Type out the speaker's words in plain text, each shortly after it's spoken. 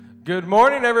Good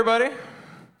morning, everybody.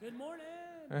 Good morning.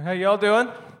 How y'all doing?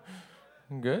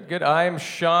 Good, good. I'm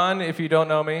Sean, if you don't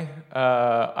know me.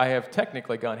 I have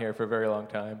technically gone here for a very long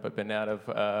time, but been out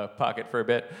of pocket for a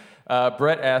bit.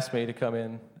 Brett asked me to come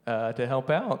in to help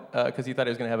out because he thought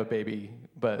he was going to have a baby,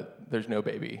 but there's no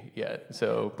baby yet.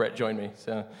 So Brett joined me.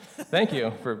 So thank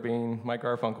you for being my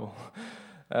Garfunkel.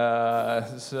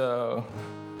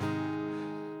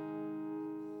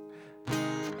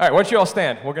 All right, why don't you all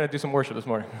stand? We're going to do some worship this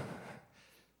morning.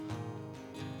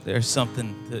 There's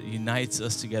something that unites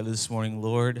us together this morning,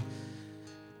 Lord.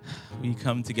 We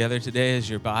come together today as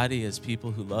your body, as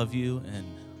people who love you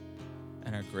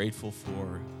and are grateful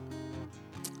for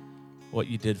what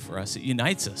you did for us. It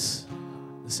unites us.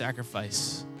 The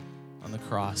sacrifice on the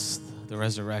cross, the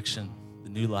resurrection, the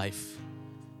new life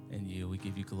in you. We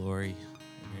give you glory.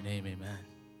 In your name, amen.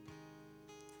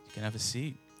 You can have a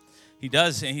seat. He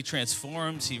does, and he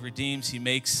transforms, he redeems, he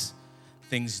makes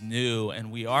things new,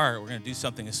 and we're going to do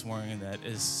something this morning that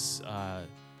is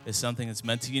something that's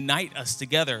meant to unite us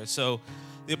together. So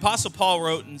the Apostle Paul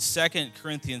wrote in 2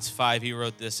 Corinthians 5, he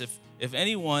wrote this, if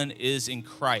anyone is in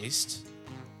Christ,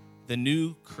 the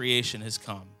new creation has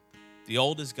come. The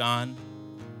old is gone,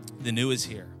 the new is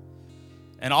here.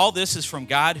 And all this is from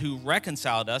God who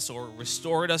reconciled us or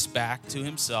restored us back to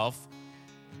himself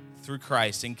through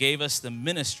Christ and gave us the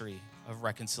ministry of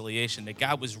reconciliation, that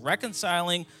God was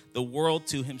reconciling the world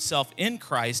to himself in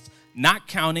Christ, not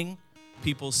counting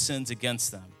people's sins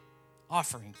against them,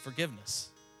 offering forgiveness.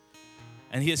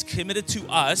 And he has committed to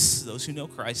us, those who know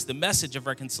Christ, the message of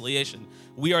reconciliation.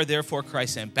 We are therefore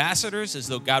Christ's ambassadors, as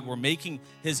though God were making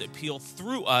his appeal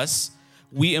through us.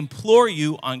 We implore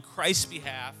you on Christ's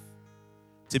behalf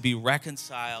to be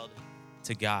reconciled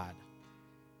to God.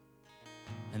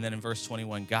 And then in verse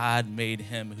 21, God made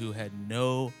him who had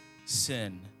no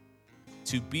sin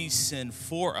to be sin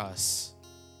for us,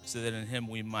 so that in him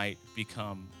we might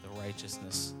become the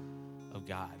righteousness of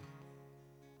God.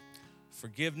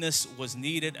 Forgiveness was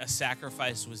needed, a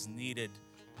sacrifice was needed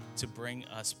to bring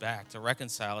us back, to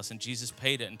reconcile us, and Jesus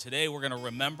paid it. And today we're going to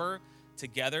remember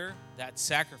together that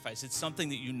sacrifice. It's something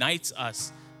that unites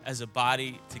us as a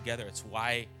body together. It's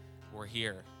why we're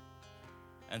here.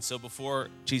 And so before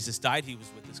Jesus died, he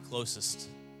was with his closest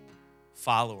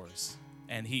followers.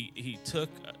 And he took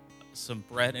some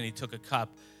bread and he took a cup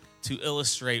to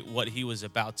illustrate what he was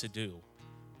about to do.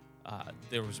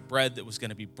 There was bread that was going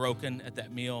to be broken at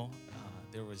that meal.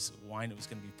 There was wine that was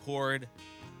going to be poured.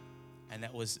 And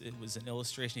it was an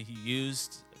illustration he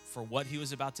used for what he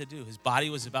was about to do. His body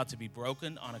was about to be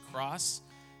broken on a cross.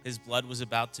 His blood was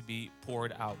about to be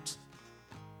poured out.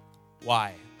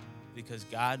 Why? Because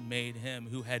God made him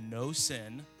who had no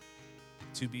sin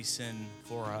to be sin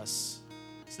for us,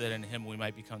 so that in him we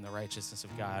might become the righteousness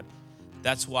of God.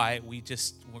 That's why we're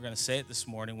going to say it this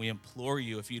morning. We implore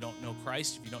you, if you don't know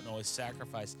Christ, if you don't know his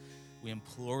sacrifice, we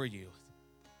implore you,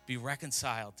 be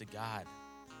reconciled to God.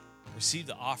 Receive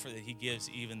the offer that he gives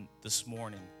even this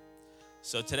morning.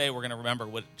 So today we're going to remember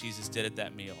what Jesus did at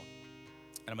that meal.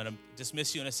 And I'm going to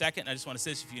dismiss you in a second. I just want to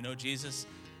say this, if you know Jesus,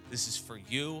 this is for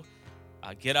you.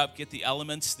 Get up, get the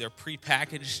elements. They're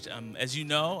pre-packaged. As you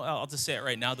know, I'll just say it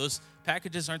right now, those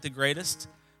packages aren't the greatest.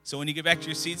 So when you get back to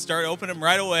your seat, start opening them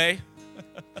right away.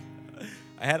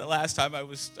 I had it last time. I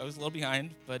was a little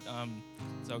behind, but so I'm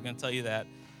going to tell you that.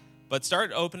 But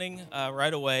start opening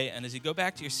right away, and as you go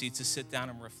back to your seats, just sit down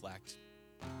and reflect.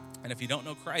 And if you don't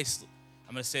know Christ,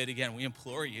 I'm going to say it again. We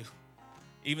implore you,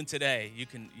 even today, you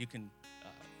can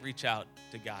reach out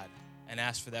to God and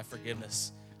ask for that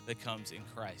forgiveness that comes in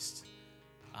Christ.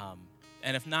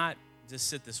 And if not, just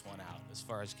sit this one out as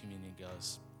far as communion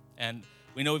goes. And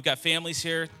we know we've got families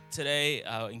here today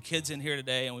and kids in here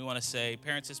today, and we want to say,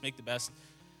 parents, just make the best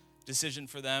decision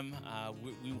for them.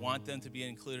 We want them to be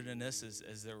included in this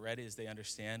as they're ready, as they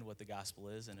understand what the gospel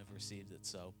is and have received it.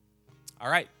 So, all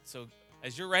right. So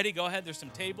as you're ready, go ahead. There's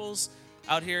some tables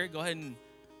out here. Go ahead and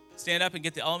stand up and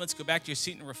get the elements. Go back to your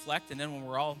seat and reflect. And then when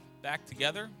we're all back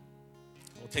together,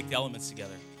 we'll take the elements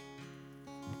together.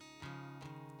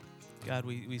 God,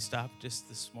 we stopped just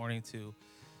this morning to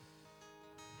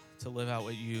live out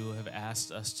what you have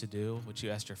asked us to do, what you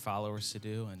asked your followers to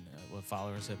do, and what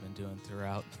followers have been doing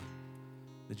throughout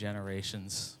the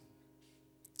generations,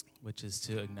 which is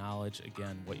to acknowledge,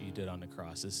 again, what you did on the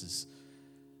cross. This is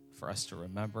for us to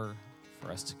remember,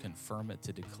 for us to confirm it,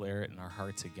 to declare it in our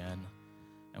hearts again.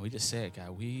 And we just say it,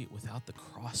 God, without the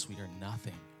cross, we are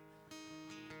nothing.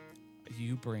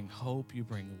 You bring hope, you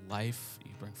bring life,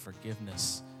 you bring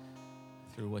forgiveness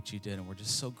through what you did, and we're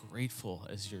just so grateful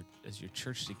as your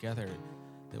church together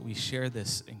that we share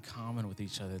this in common with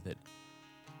each other, that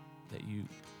you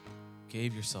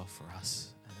gave yourself for us,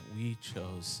 and that we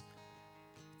chose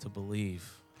to believe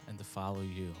and to follow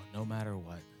you no matter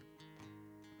what.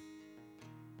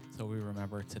 So we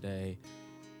remember today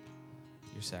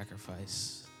your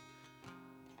sacrifice.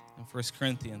 In 1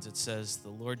 Corinthians, it says, the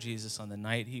Lord Jesus, on the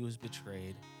night he was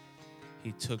betrayed,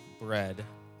 he took bread,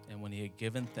 and when he had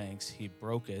given thanks, he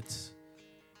broke it,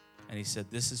 and he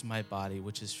said, this is my body,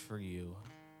 which is for you.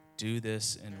 Do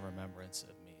this in remembrance of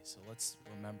me. So let's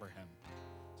remember him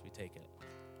as we take it.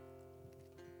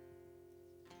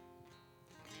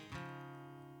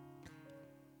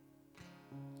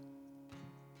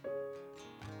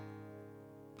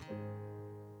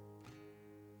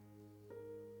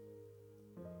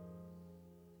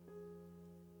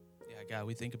 God,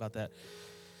 we think about that.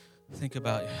 Think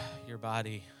about your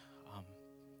body.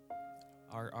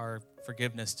 Our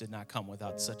forgiveness did not come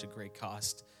without such a great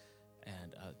cost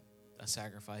and a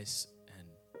sacrifice, and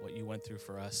what you went through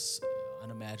for us,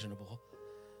 unimaginable.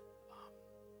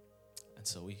 And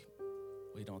so we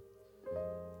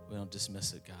don't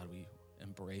dismiss it, God. We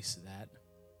embrace that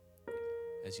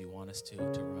as you want us to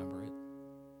remember it.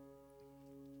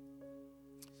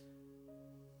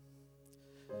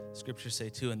 Scriptures say,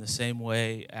 too, in the same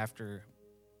way, after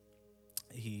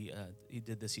he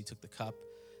did this, he took the cup,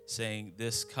 saying,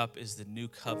 this cup is the new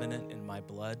covenant in my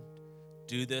blood.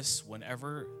 Do this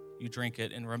whenever you drink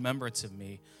it in remembrance of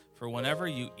me. For whenever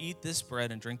you eat this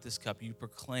bread and drink this cup, you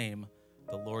proclaim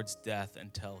the Lord's death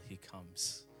until he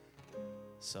comes.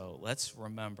 So let's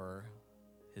remember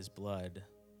his blood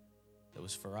that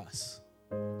was for us.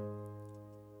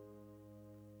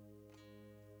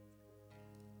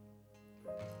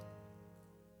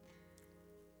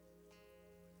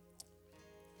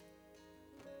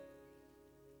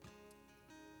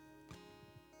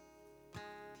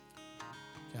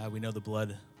 God, we know the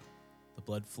blood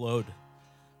flowed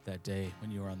that day when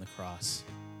you were on the cross.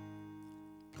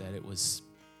 That it was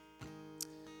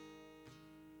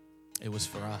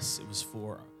for us. It was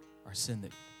for our sin,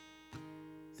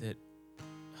 that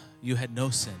you had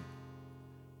no sin,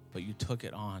 but you took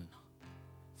it on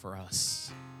for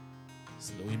us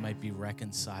so that we might be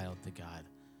reconciled to God.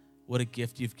 What a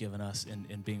gift you've given us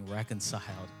in being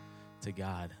reconciled to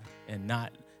God, and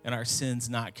our sins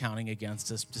not counting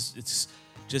against us. It's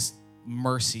just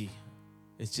mercy.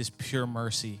 It's just pure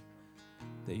mercy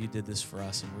that you did this for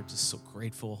us, and we're just so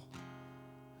grateful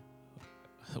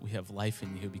that we have life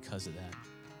in you because of that.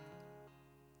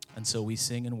 And so we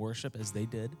sing and worship as they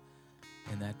did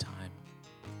in that time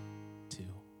too.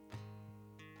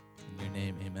 In your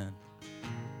name, amen.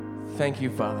 Thank you,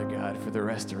 Father God, for the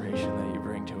restoration that you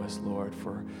bring to us, Lord,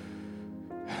 for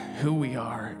who we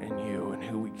are in you and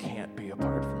who we can't be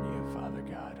apart from you, Father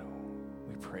God.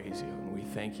 We praise you and we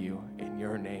thank you. In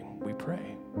your name we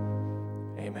pray.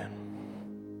 Amen.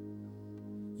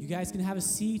 You guys can have a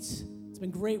seat. It's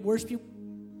been great worship.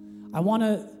 I want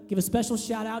to give a special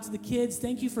shout out to the kids.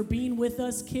 Thank you for being with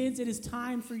us. Kids, it is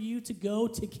time for you to go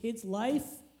to Kids Life.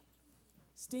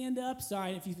 Stand up.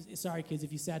 Sorry, kids,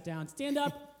 if you sat down. Stand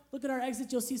up. Look at our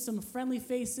exit. You'll see some friendly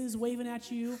faces waving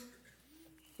at you.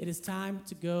 It is time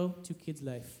to go to Kids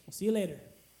Life. We'll see you later.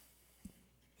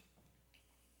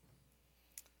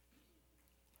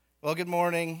 Well, good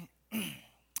morning.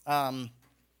 Unscripted,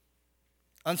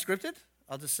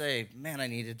 I'll just say, man, I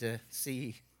needed to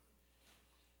see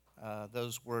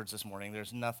those words this morning.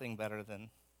 There's nothing better than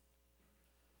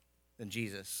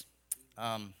Jesus.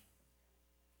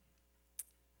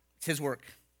 It's his work.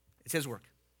 It's his work.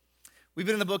 We've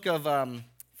been in the book of 1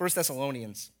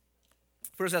 Thessalonians.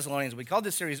 1 Thessalonians, we called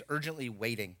this series Urgently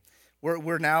Waiting.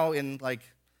 We're now in like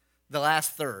the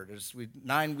last third. There's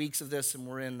 9 weeks of this, and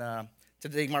we're in,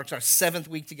 today marks our 7th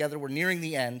week together. We're nearing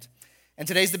the end, and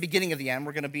today's the beginning of the end.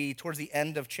 We're going to be towards the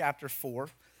end of chapter 4,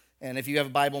 and if you have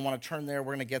a Bible and want to turn there,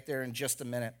 we're going to get there in just a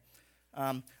minute.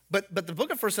 But the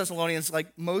book of 1 Thessalonians,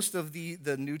 like most of the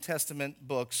New Testament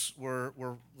books, were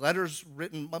letters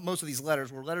written, most of these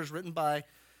letters were letters written by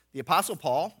the Apostle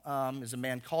Paul, is a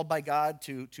man called by God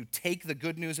to take the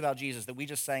good news about Jesus that we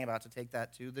just sang about, to take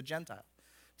that to the Gentile,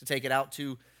 to take it out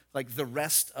to like the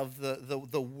rest of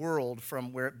the world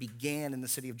from where it began in the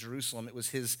city of Jerusalem. It was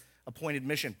his appointed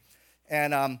mission.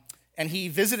 And he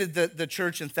visited the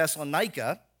church in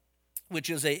Thessalonica, which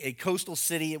is a coastal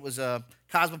city. It was a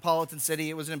cosmopolitan city.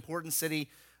 It was an important city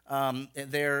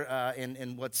there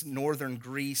in what's northern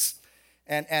Greece.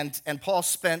 And Paul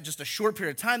spent just a short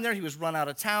period of time there. He was run out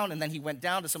of town, and then he went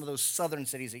down to some of those southern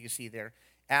cities that you see there,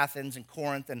 Athens and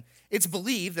Corinth. And it's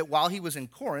believed that while he was in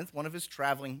Corinth, one of his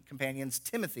traveling companions,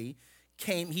 Timothy,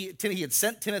 came. He had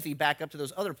sent Timothy back up to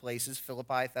those other places,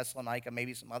 Philippi, Thessalonica,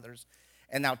 maybe some others.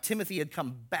 And now Timothy had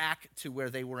come back to where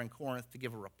they were in Corinth to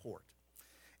give a report.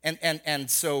 And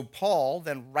so Paul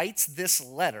then writes this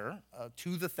letter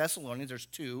to the Thessalonians. There's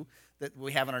two that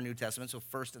we have in our New Testament, so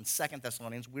 1st and 2nd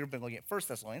Thessalonians. We've been looking at 1st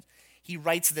Thessalonians. He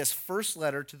writes this first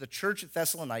letter to the church at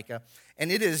Thessalonica,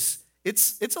 and it's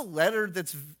a letter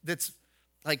that's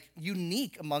like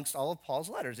unique amongst all of Paul's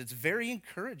letters. It's very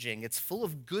encouraging. It's full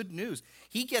of good news.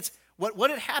 He gets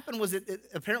what had happened was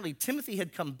apparently Timothy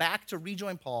had come back to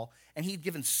rejoin Paul, and he'd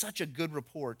given such a good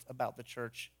report about the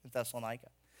church in Thessalonica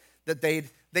that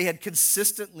they had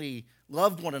consistently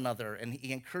loved one another, and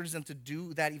he encouraged them to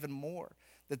do that even more.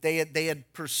 That they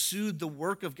had pursued the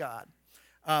work of God,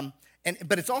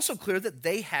 but it's also clear that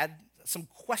they had some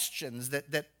questions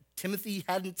that Timothy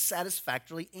hadn't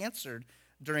satisfactorily answered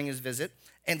during his visit,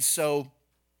 and so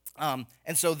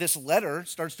this letter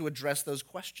starts to address those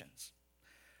questions,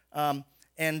 and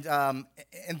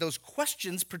those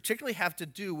questions particularly have to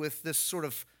do with this sort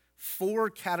of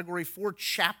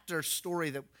 4-chapter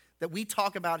story that we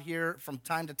talk about here from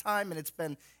time to time, and it's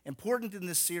been important in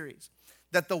this series.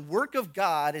 That the work of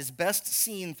God is best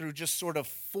seen through just sort of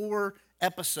 4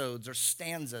 episodes or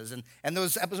stanzas. And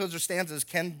those episodes or stanzas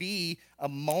can be a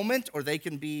moment, or they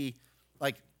can be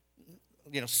like,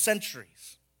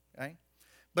 centuries, right?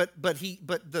 But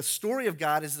the story of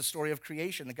God is the story of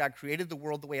creation, that God created the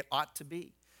world the way it ought to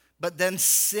be. But then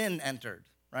sin entered,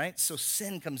 right? So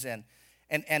sin comes in.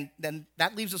 And then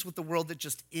that leaves us with the world that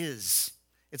just is.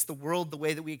 It's the world the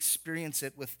way that we experience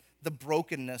it, with the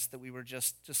brokenness that we were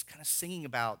just kind of singing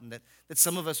about, and that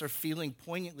some of us are feeling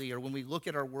poignantly, or when we look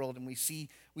at our world and we see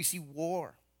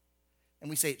war, and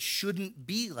we say it shouldn't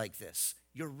be like this.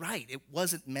 You're right, it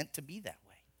wasn't meant to be that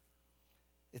way.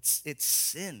 It's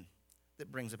sin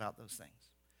that brings about those things,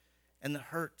 and the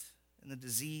hurt and the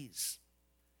disease,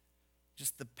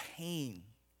 just the pain,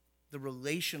 the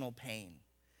relational pain.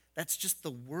 That's just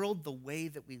the world the way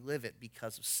that we live it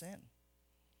because of sin.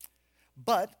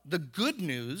 But the good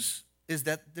news is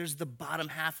that there's the bottom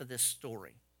half of this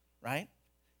story, right?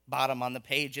 Bottom on the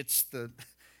page, it's the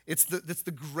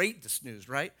greatest news,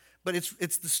 right? But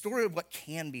it's the story of what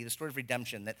can be, the story of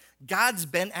redemption, that God's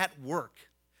been at work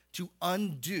to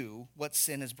undo what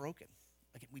sin has broken.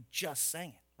 Like we just sang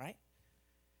it, right?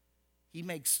 He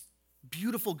makes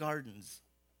beautiful gardens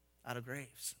out of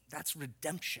graves. That's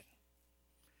redemption.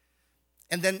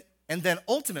 And then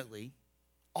ultimately,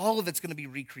 all of it's going to be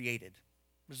recreated.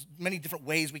 There's many different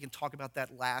ways we can talk about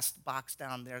that last box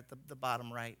down there at the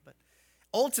bottom right. But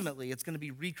ultimately, it's going to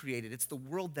be recreated. It's the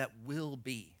world that will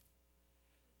be.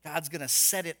 God's going to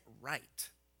set it right.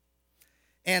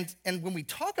 And when we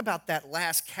talk about that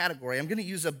last category, I'm going to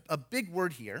use a big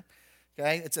word here.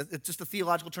 Okay, it's just a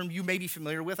theological term you may be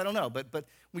familiar with. I don't know. But when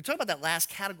we talk about that last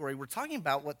category, we're talking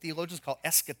about what theologians call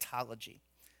eschatology.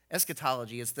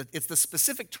 Eschatology is it's the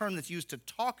specific term that's used to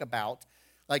talk about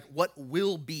like what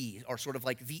will be, or sort of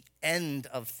like the end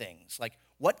of things, like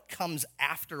what comes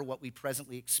after what we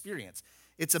presently experience.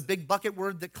 It's a big bucket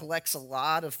word that collects a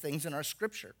lot of things in our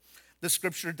scripture. The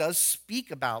scripture does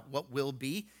speak about what will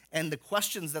be, and the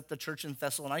questions that the church in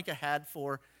Thessalonica had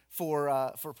for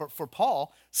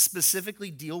Paul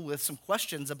specifically deal with some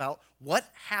questions about what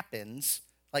happens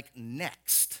like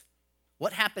next.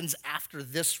 What happens after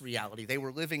this reality? They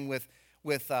were living with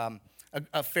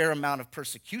a fair amount of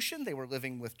persecution. They were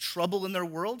living with trouble in their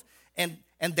world, and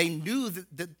they knew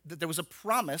that there was a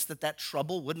promise that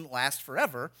trouble wouldn't last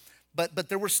forever, but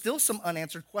there were still some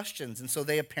unanswered questions, and so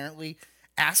they apparently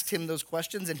asked him those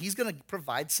questions, and he's going to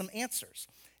provide some answers.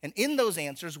 And in those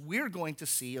answers, we're going to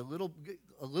see a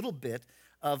little bit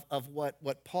of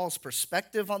what Paul's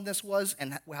perspective on this was,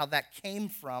 and how that came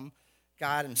from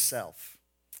God himself.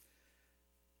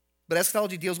 But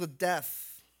eschatology deals with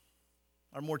death,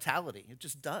 our mortality. It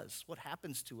just does. What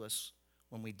happens to us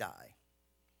when we die?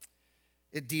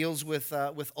 It deals with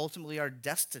ultimately our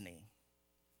destiny.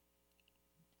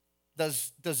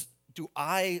 Do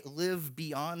I live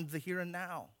beyond the here and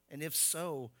now? And if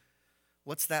so,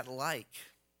 what's that like?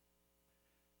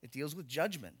 It deals with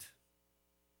judgment.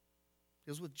 It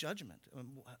deals with judgment.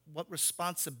 What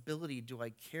responsibility do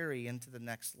I carry into the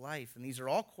next life? And these are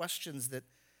all questions that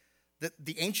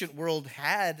the ancient world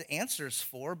had answers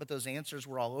for, but those answers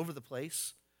were all over the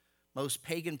place. Most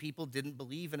pagan people didn't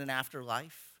believe in an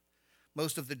afterlife.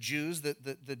 Most of the Jews,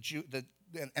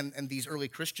 and these early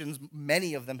Christians,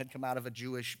 many of them had come out of a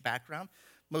Jewish background.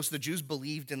 Most of the Jews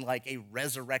believed in like a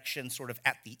resurrection sort of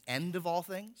at the end of all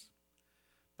things.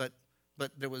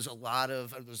 But there was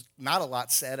not a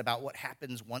lot said about what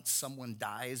happens once someone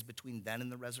dies between then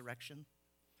and the resurrection.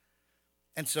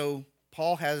 And so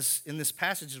Paul has, in this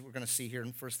passage that we're going to see here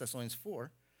in 1 Thessalonians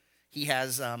 4, he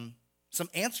has some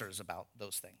answers about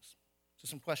those things. So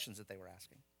some questions that they were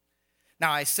asking.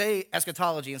 Now, I say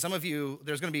eschatology, and some of you,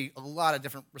 there's going to be a lot of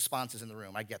different responses in the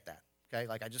room. I get that, okay?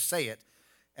 Like, I just say it,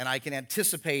 and I can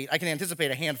anticipate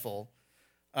a handful.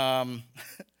 But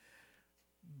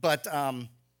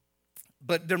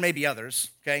there may be others,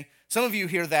 okay? Some of you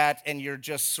hear that, and you're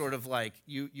just sort of like,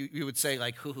 you would say,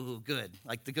 like, hoo, good.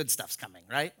 Like, the good stuff's coming,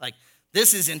 right? Like,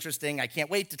 this is interesting. I can't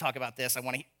wait to talk about this.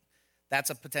 That's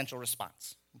a potential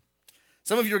response.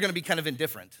 Some of you are going to be kind of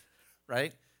indifferent,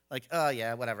 right? Like, oh,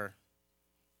 yeah, whatever.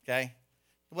 Okay?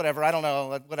 Whatever, I don't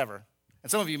know, whatever.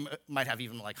 And some of you might have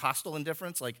even like hostile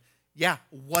indifference, like, yeah,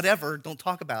 whatever, don't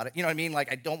talk about it. You know what I mean?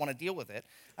 Like, I don't want to deal with it.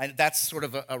 That's sort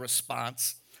of a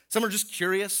response. Some are just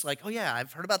curious, like, oh yeah,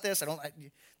 I've heard about this.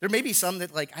 There may be some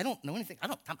that like, I don't know anything.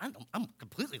 I'm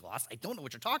completely lost. I don't know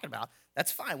what you're talking about.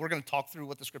 That's fine. We're going to talk through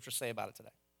what the scriptures say about it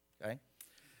today, okay?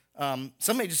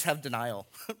 Some may just have denial,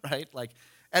 right? Like,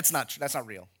 that's not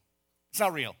real. It's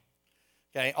not real,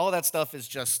 okay? All that stuff is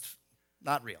just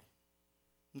not real.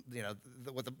 You know,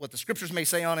 what the scriptures may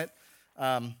say on it,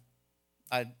 I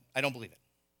don't believe it.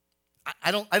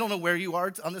 I don't know where you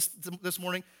are on this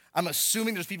morning. I'm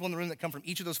assuming there's people in the room that come from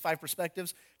each of those 5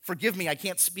 perspectives. Forgive me, I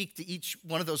can't speak to each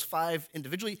one of those 5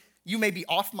 individually. You may be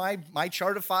off my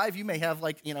chart of 5. You may have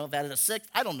like, that at a 6th.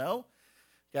 I don't know,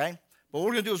 okay? But what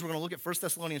we're going to do is we're going to look at 1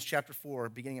 Thessalonians chapter 4,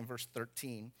 beginning in verse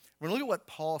 13. We're going to look at what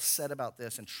Paul said about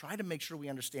this and try to make sure we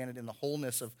understand it in the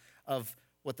wholeness of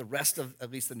what the rest of at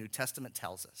least the New Testament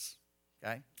tells us,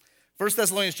 okay? 1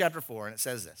 Thessalonians chapter 4, and it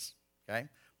says this, okay?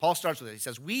 Paul starts with it. He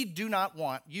says, we do not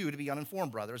want you to be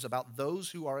uninformed, brothers, about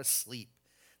those who are asleep,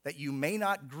 that you may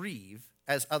not grieve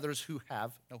as others who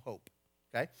have no hope,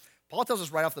 okay? Paul tells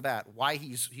us right off the bat why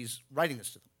he's writing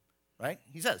this to them, right?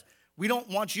 He says, we don't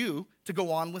want you to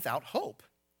go on without hope,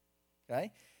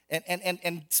 okay?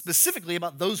 And specifically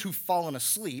about those who've fallen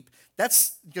asleep,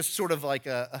 that's just sort of like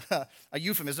a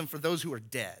euphemism for those who are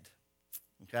dead,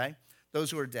 okay? Those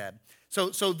who are dead. So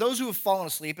those who have fallen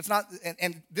asleep, it's not,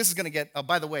 and this is going to get,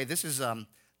 by the way, this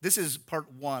is part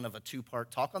 1 of a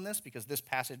 2-part talk on this because this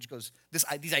passage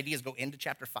these ideas go into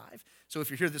chapter 5. So if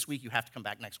you're here this week, you have to come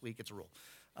back next week. It's a rule.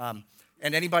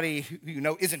 And anybody who you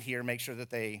know isn't here, make sure that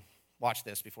they watch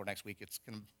this before next week. It's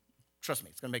going to, trust me,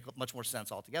 it's going to make much more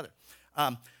sense altogether.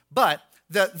 But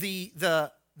he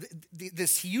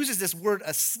uses this word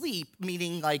asleep,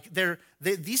 meaning like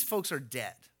these folks are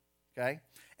dead, okay?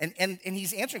 And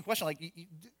he's answering a question like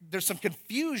there's some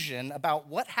confusion about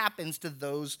what happens to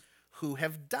those who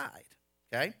have died,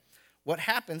 okay? What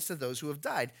happens to those who have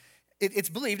died? It's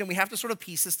believed, and we have to sort of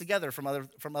piece this together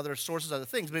from other sources, other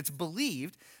things, but it's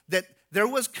believed that there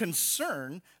was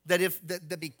concern that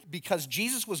because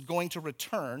Jesus was going to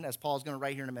return, as Paul's going to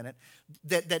write here in a minute,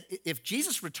 that if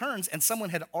Jesus returns and someone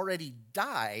had already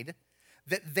died,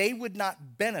 that they would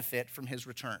not benefit from his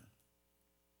return,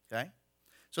 okay?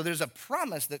 So there's a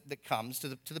promise that comes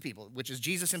to the people, which is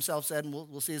Jesus himself said, and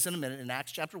we'll see this in a minute, in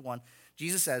Acts chapter 1,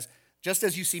 Jesus says, just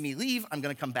as you see me leave, I'm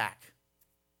going to come back,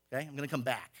 okay? I'm going to come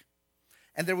back.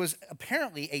 And there was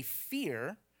apparently a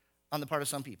fear on the part of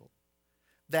some people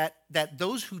that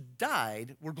those who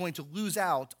died were going to lose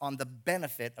out on the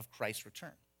benefit of Christ's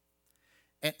return.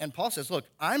 And Paul says, look,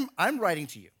 I'm writing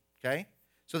to you, okay,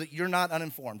 so that you're not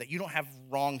uninformed, that you don't have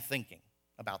wrong thinking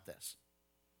about this,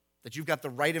 that you've got the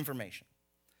right information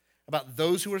about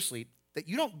those who are asleep, that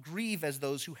you don't grieve as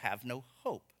those who have no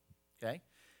hope, okay?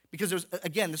 Because there's,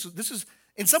 again, this is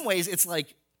in some ways, it's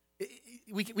like,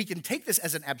 we can take this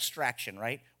as an abstraction,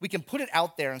 right? We can put it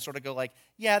out there and sort of go like,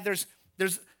 yeah, there's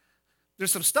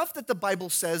some stuff that the Bible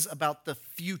says about the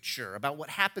future, about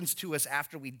what happens to us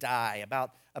after we die,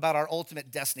 about our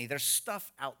ultimate destiny. There's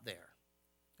stuff out there,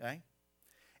 okay?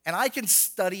 And I can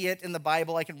study it in the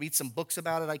Bible. I can read some books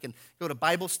about it. I can go to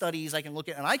Bible studies. I can look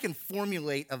at, and I can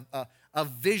formulate a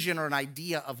vision or an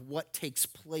idea of what takes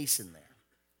place in there.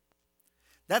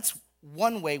 That's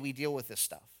one way we deal with this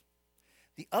stuff.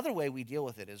 The other way we deal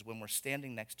with it is when we're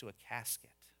standing next to a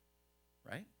casket,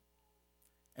 right?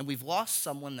 And we've lost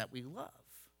someone that we love,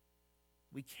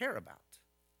 we care about.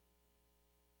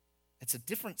 It's a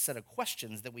different set of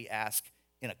questions that we ask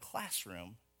in a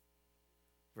classroom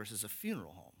versus a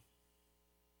funeral home,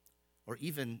 or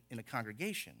even in a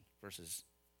congregation versus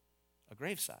a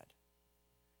graveside.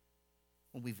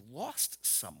 When we've lost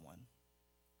someone,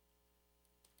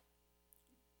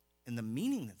 and the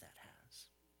meaning that has,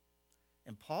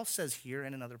 and Paul says here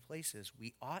and in other places,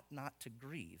 we ought not to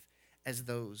grieve as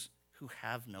those who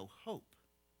have no hope.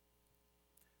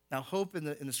 Now, hope in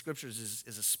the scriptures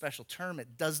is a special term.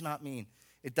 It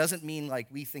doesn't mean like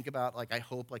we think about like I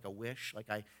hope, like a wish, like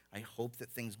I hope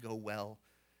that things go well.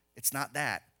 It's not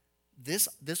that. This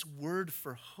word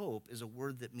for hope is a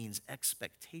word that means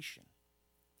expectation.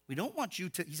 We don't want you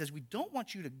to, he says, we don't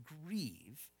want you to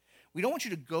grieve. We don't want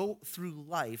you to go through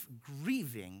life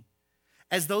grieving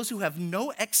as those who have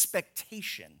no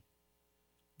expectation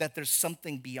that there's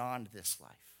something beyond this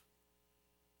life.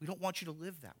 We don't want you to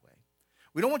live that way.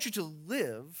 We don't want you to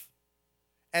live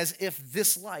as if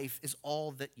this life is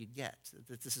all that you get,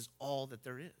 that this is all that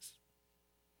there is.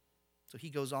 So he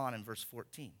goes on in verse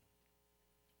 14.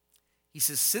 He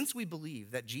says, since we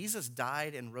believe that Jesus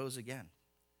died and rose again,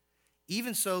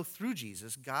 even so through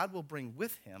Jesus, God will bring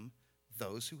with him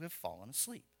those who have fallen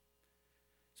asleep.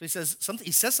 So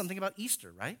he says something about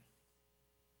Easter, right?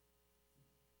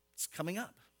 It's coming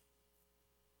up.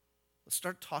 Let's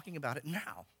start talking about it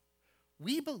now.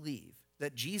 We believe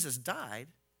that Jesus died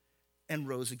and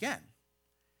rose again.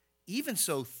 Even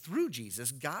so, through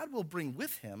Jesus, God will bring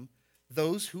with him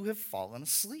those who have fallen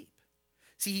asleep.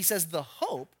 See, he says the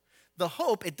hope,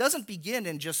 it doesn't begin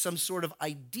in just some sort of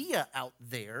idea out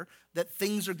there that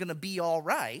things are going to be all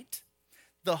right.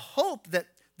 The hope that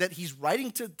he's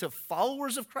writing to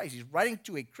followers of Christ, he's writing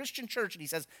to a Christian church, and he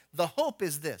says, the hope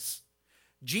is this.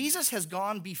 Jesus has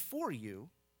gone before you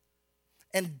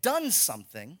and done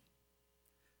something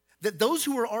that those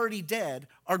who are already dead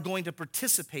are going to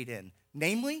participate in,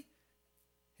 namely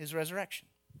his resurrection.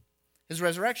 His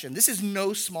resurrection. This is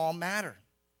no small matter.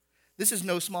 This is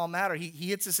no small matter. He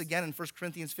hits this again in 1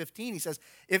 Corinthians 15. He says,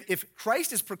 if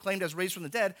Christ is proclaimed as raised from the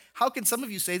dead, how can some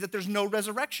of you say that there's no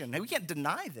resurrection? Now, we can't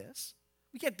deny this.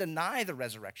 We can't deny the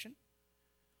resurrection.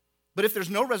 But if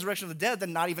there's no resurrection of the dead,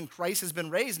 then not even Christ has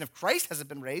been raised. And if Christ hasn't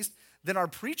been raised, then our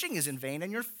preaching is in vain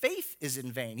and your faith is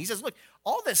in vain. He says, look,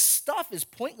 all this stuff is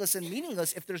pointless and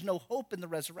meaningless if there's no hope in the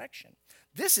resurrection.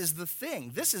 This is the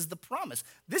thing. This is the promise.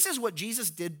 This is what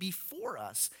Jesus did before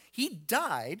us. He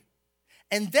died,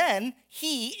 and then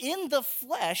he, in the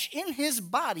flesh, in his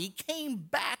body, came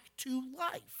back to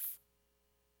life.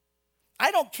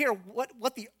 I don't care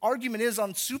what the argument is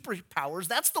on superpowers.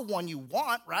 That's the one you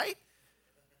want, right?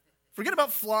 Forget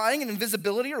about flying and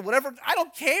invisibility or whatever. I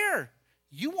don't care.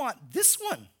 You want this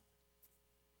one.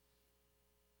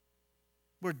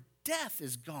 Where death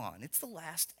is gone. It's the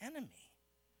last enemy.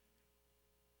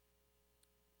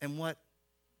 And what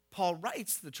Paul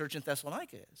writes to the church in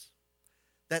Thessalonica is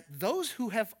that those who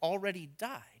have already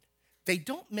died, they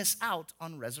don't miss out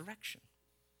on resurrection.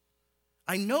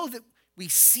 I know that we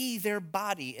see their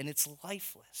body and it's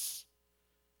lifeless.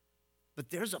 But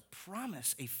there's a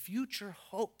promise, a future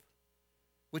hope,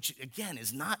 which again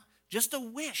is not just a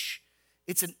wish.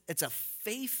 It's a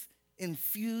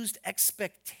faith-infused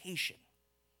expectation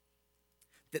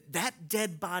that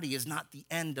dead body is not the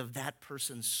end of that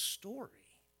person's story.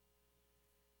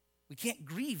 We can't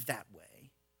grieve that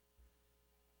way.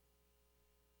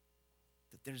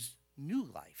 That there's new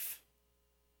life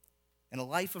and a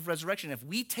life of resurrection. If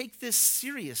we take this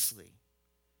seriously,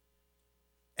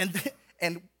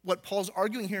 and what Paul's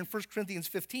arguing here in 1 Corinthians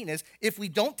 15 is, if we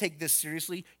don't take this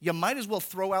seriously, you might as well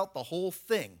throw out the whole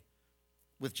thing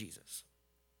with Jesus.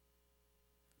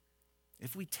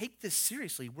 If we take this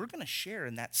seriously, we're going to share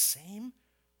in that same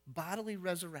bodily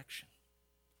resurrection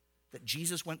that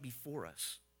Jesus went before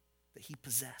us, that he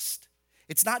possessed.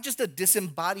 It's not just a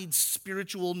disembodied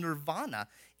spiritual nirvana.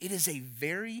 It is a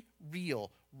very real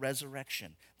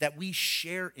resurrection that we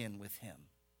share in with him.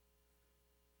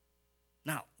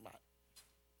 Now,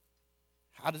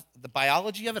 how does the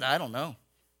biology of it? I don't know.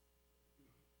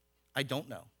 I don't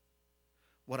know.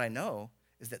 What I know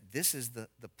is that this is the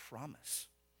promise.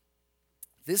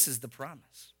 This is the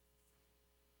promise.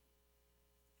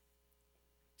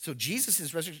 So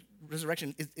Jesus'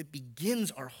 resurrection, it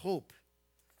begins our hope.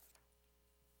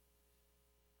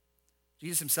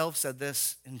 Jesus himself said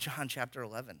this in John chapter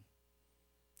 11.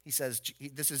 He says,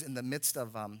 this is in the midst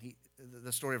of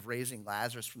the story of raising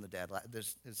Lazarus from the dead.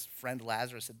 His friend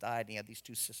Lazarus had died, and he had these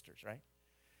two sisters, right?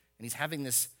 And he's having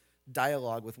this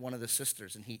dialogue with one of the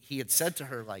sisters, and he had said to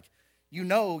her, like, you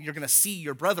know you're going to see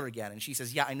your brother again. And she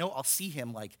says, yeah, I know I'll see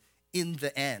him, like, in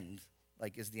the end,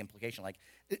 like, is the implication. Like,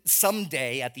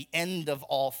 someday at the end of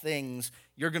all things,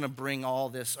 you're going to bring all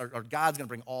this, or God's going to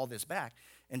bring all this back.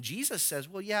 And Jesus says,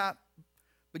 well, yeah,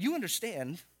 but you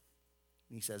understand.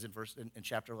 And he says in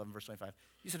chapter 11, verse 25,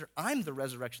 he said, I'm the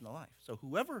resurrection and the life. So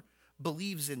whoever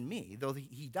believes in me, though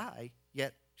he die,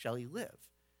 yet shall he live.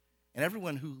 And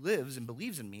everyone who lives and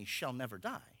believes in me shall never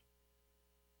die.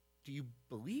 Do you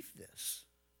believe this?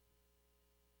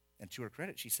 And to her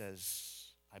credit, she says,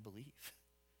 I believe.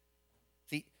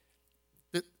 See,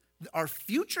 our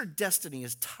future destiny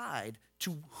is tied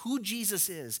to who Jesus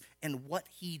is and what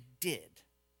he did.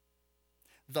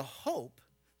 The hope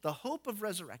of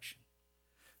resurrection,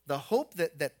 the hope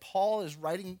that Paul is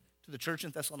writing to the church in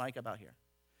Thessalonica about here,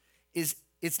 is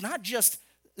it's not just,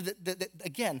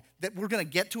 again, that we're going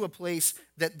to get to a place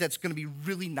that's going to be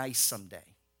really nice someday.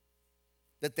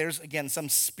 That there's, again, some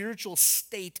spiritual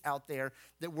state out there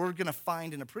that we're going to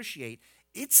find and appreciate.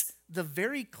 It's the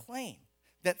very claim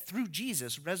that through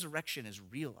Jesus, resurrection is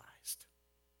realized,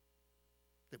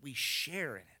 that we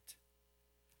share in it.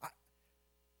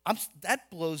 That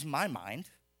blows my mind.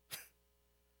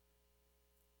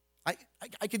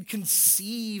 I could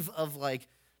conceive of, like,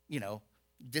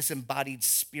 disembodied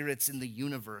spirits in the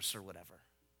universe or whatever.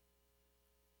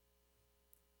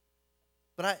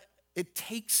 But it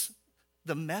takes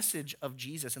the message of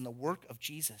Jesus and the work of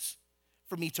Jesus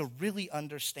for me to really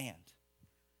understand,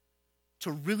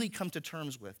 to really come to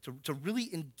terms with, to really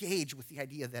engage with the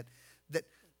idea that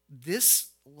this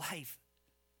life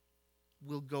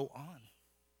will go on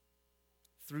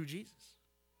through Jesus.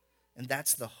 And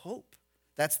that's the hope.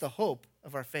 That's the hope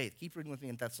of our faith. Keep reading with me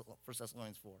in 1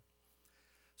 Thessalonians 4.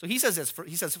 So he says this,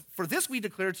 for this we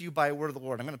declare to you by a word of the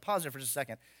Lord. I'm going to pause there for just a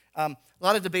second. A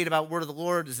lot of debate about word of the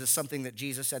Lord. Is this something that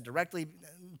Jesus said directly?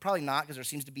 Probably not, because there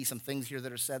seems to be some things here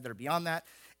that are said that are beyond that.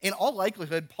 In all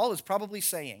likelihood, Paul is probably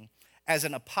saying, as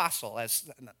an apostle,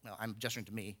 I'm gesturing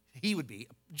to me, he would be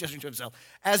gesturing to himself,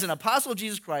 as an apostle of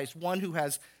Jesus Christ, one who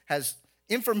has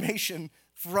information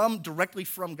directly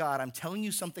from God, I'm telling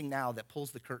you something now that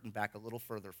pulls the curtain back a little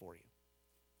further for you.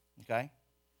 Okay?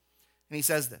 And he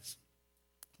says this.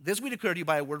 This we declare to you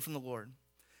by a word from the Lord,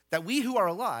 that we who are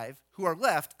alive, who are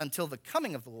left until the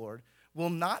coming of the Lord, will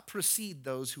not precede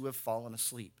those who have fallen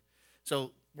asleep.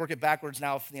 So work it backwards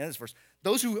now from the end of this verse.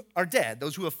 Those who are dead,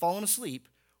 those who have fallen asleep,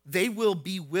 they will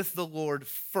be with the Lord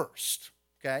first.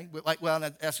 Okay?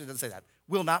 Esther doesn't say that.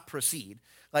 Will not precede.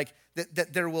 Like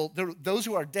those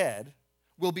who are dead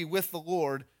will be with the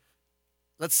Lord,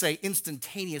 let's say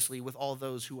instantaneously, with all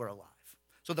those who are alive.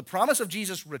 So the promise of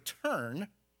Jesus' return,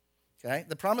 okay,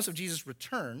 the promise of Jesus'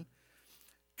 return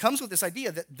comes with this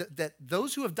idea that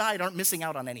those who have died aren't missing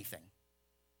out on anything,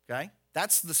 okay?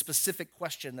 That's the specific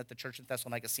question that the church in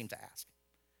Thessalonica seemed to ask.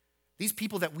 These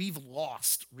people that we've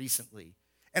lost recently,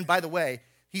 and by the way,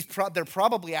 they're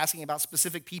probably asking about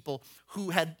specific people who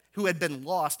had been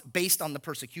lost based on the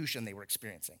persecution they were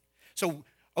experiencing. So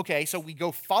we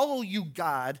go follow you,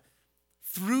 God,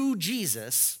 through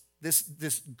Jesus,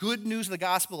 this good news of the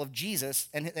gospel of Jesus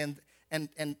and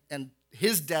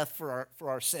his death for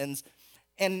our sins.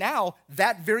 And now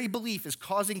that very belief is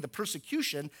causing the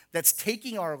persecution that's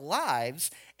taking our lives.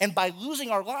 And by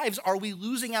losing our lives, are we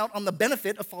losing out on the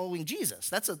benefit of following Jesus?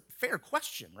 That's a fair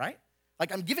question, right?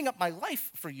 Like, I'm giving up my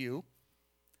life for you.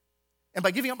 And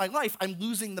by giving up my life, I'm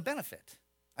losing the benefit.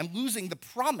 I'm losing the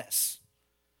promise.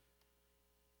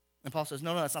 And Paul says,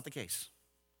 no, that's not the case.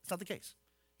 It's not the case.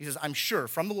 He says, I'm sure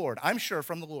from the Lord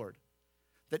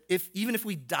that even if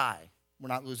we die, we're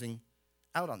not losing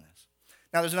out on this.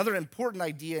 Now, there's another important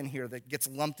idea in here that gets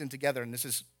lumped in together, and this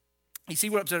is, you see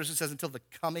what it says, until the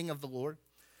coming of the Lord?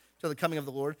 Until the coming of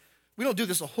the Lord. We don't do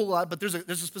this a whole lot, but there's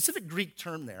a specific Greek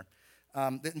term there.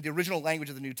 In the original language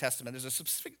of the New Testament, there's a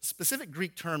specific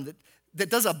Greek term that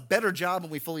does a better job,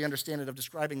 when we fully understand it, of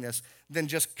describing this than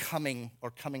just coming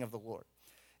or coming of the Lord.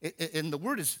 And the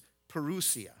word is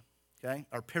parousia, okay,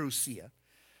 or parousia.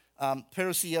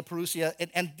 Parousia,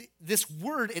 and this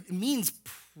word, it means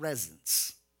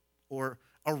presence or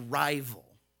arrival,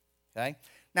 okay?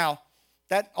 Now,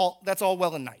 that's all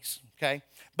well and nice, okay?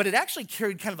 But it actually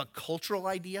carried kind of a cultural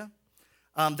idea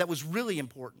that was really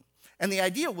important. And the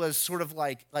idea was sort of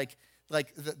like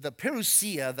the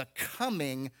parousia, the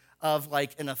coming of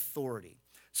like an authority.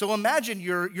 So imagine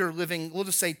you're living, we'll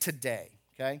just say today,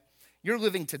 okay? You're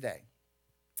living today,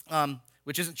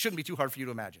 which shouldn't be too hard for you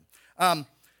to imagine.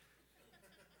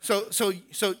 So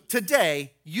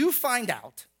today, you find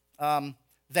out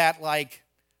that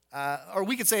or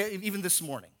we could say even this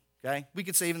morning, okay? We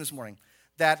could say even this morning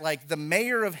that like the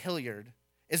mayor of Hilliard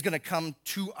is going to come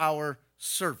to our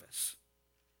service,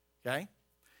 okay?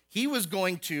 He was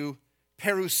going to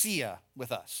parousia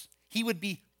with us. He would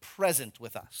be present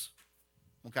with us,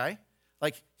 okay?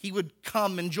 Like he would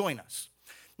come and join us.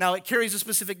 Now, it carries a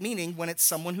specific meaning when it's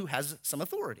someone who has some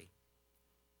authority,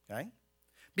 okay?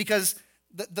 Because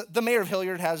the mayor of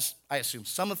Hilliard has, I assume,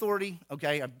 some authority,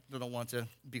 okay? I don't want to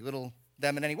belittle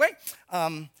them in any way.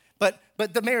 But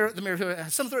the mayor of Hilliard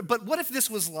has some authority. But what if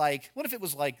it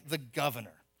was like the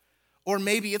governor? Or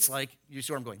maybe it's like, you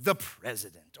see where I'm going, the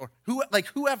president, or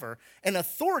whoever, an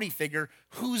authority figure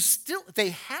they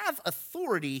have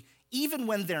authority even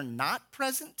when they're not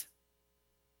present,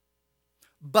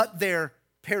 but their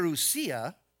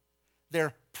parousia,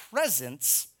 their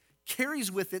presence,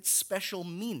 carries with it special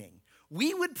meaning.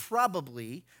 We would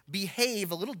probably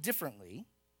behave a little differently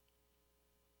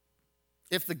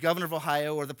if the governor of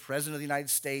Ohio or the president of the United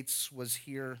States was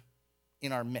here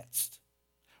in our midst.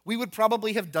 We would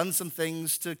probably have done some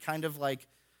things to kind of like,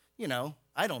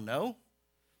 I don't know,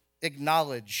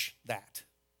 acknowledge that.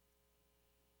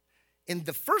 In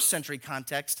the first century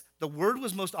context, the word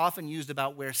was most often used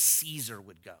about where Caesar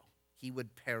would go. He would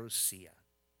parousia.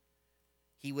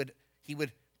 He would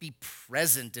be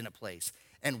present in a place,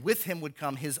 and with him would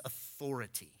come his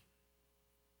authority.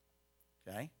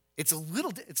 Okay? It's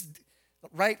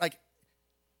right? Like,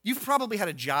 you've probably had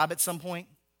a job at some point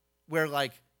where,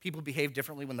 like, people behave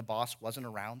differently when the boss wasn't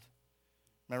around.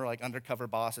 Remember, like, undercover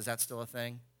boss, is that still a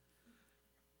thing?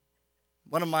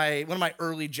 One of my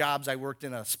early jobs, I worked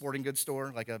in a sporting goods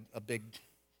store, like a big,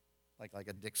 like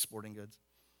a Dick's Sporting Goods.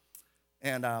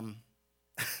 And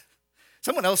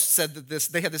someone else said that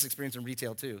they had this experience in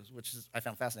retail too, which I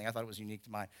found fascinating. I thought it was unique to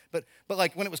mine. But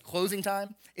like when it was closing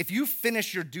time, if you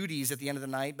finished your duties at the end of the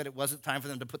night, but it wasn't time for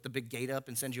them to put the big gate up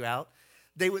and send you out,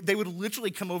 they would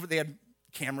literally come over. They had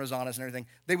cameras on us and everything.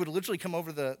 They would literally come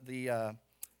over the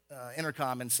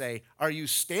intercom and say, "Are you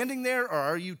standing there or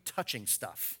are you touching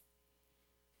stuff?"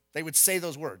 They would say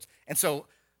those words. And so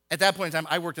at that point in time,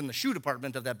 I worked in the shoe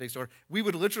department of that big store. We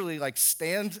would literally like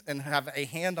stand and have a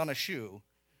hand on a shoe,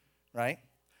 right?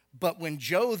 But when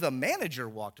Joe, the manager,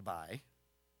 walked by,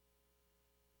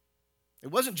 it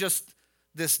wasn't just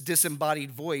this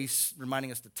disembodied voice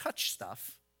reminding us to touch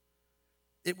stuff.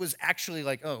 It was actually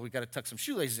like, oh, we got to tuck some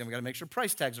shoelaces in. We got to make sure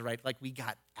price tags are right. Like, we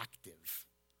got active,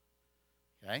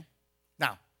 okay?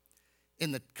 Now,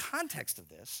 in the context of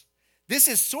this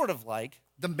is sort of like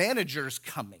the manager's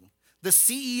coming. The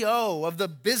CEO of the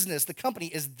business, the company,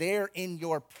 is there in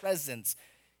your presence,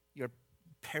 your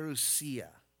parousia.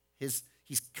 He's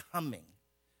coming.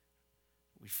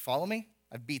 We follow me?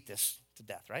 I beat this to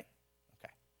death, right?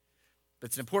 Okay. But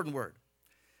it's an important word.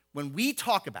 When we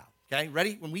talk about, okay,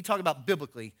 ready? When we talk about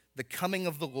biblically, the coming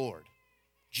of the Lord,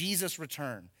 Jesus'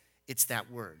 return, it's that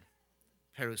word,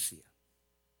 parousia.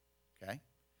 Okay?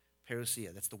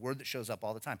 Parousia. That's the word that shows up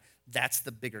all the time. That's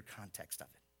the bigger context of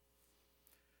it.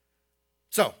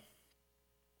 So,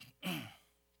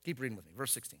 keep reading with me.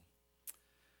 Verse 16.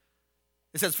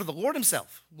 It says, "For the Lord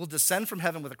himself will descend from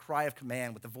heaven with a cry of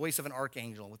command, with the voice of an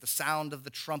archangel, with the sound of the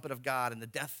trumpet of God, and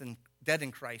the dead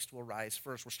in Christ will rise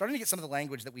first." We're starting to get some of the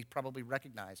language that we probably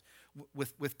recognize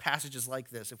with passages like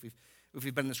this, if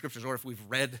we've been in the scriptures, or if we've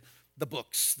read the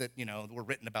books that were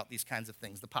written about these kinds of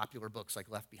things, the popular books like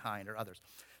Left Behind or others.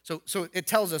 So it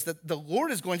tells us that the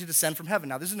Lord is going to descend from heaven.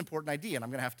 Now, this is an important idea, and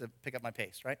I'm going to have to pick up my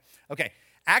pace, right? Okay,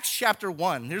 Acts chapter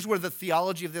 1. Here's where the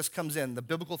theology of this comes in, the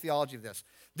biblical theology of this.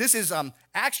 This is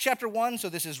Acts chapter 1, so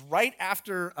this is right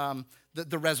after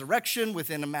the resurrection,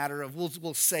 within a matter of,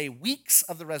 we'll say, weeks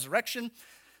of the resurrection.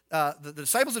 The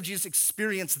disciples of Jesus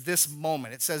experienced this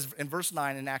moment. It says in verse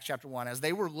 9 in Acts chapter 1, "As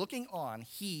they were looking on,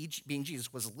 he, being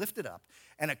Jesus, was lifted up,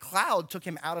 and a cloud took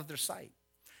him out of their sight.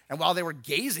 And while they were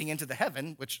gazing into the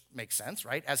heaven," which makes sense,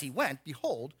 right? "As he went,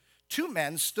 behold, two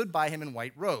men stood by him in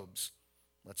white robes."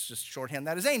 Let's just shorthand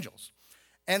that as angels.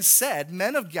 "And said,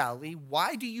 'Men of Galilee,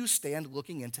 why do you stand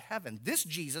looking into heaven? This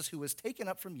Jesus who was taken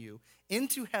up from you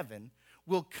into heaven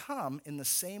will come in the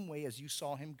same way as you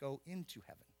saw him go into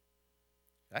heaven.'"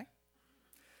 Okay?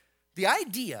 The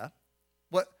idea,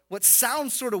 what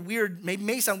sounds sort of weird,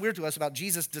 may sound weird to us about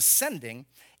Jesus descending,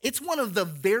 it's one of the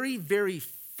very, very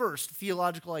first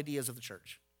theological ideas of the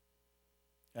church.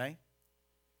 Okay?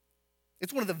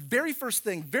 It's one of the very first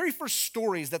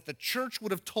stories that the church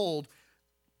would have told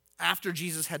after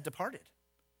Jesus had departed.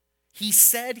 He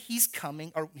said he's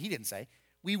coming, or he didn't say,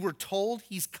 we were told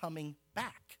he's coming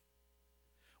back.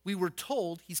 We were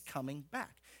told he's coming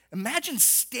back. Imagine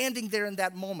standing there in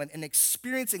that moment and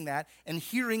experiencing that and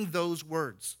hearing those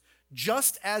words.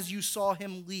 Just as you saw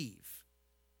him leave,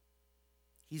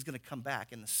 he's going to come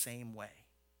back in the same way.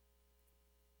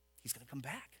 He's going to come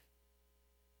back.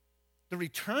 The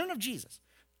return of Jesus.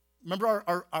 Remember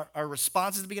our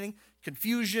responses at the beginning?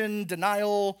 Confusion,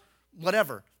 denial,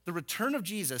 whatever. The return of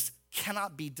Jesus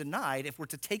cannot be denied if we're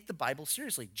to take the Bible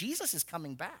seriously. Jesus is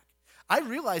coming back. I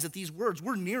realize that these words,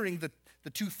 we're nearing the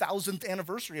 2000th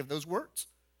anniversary of those words.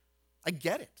 I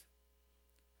get it.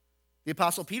 The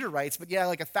Apostle Peter writes, but yeah,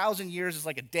 like 1,000 years is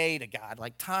like a day to God.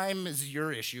 Like time is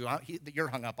your issue that you're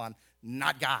hung up on,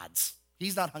 not God's.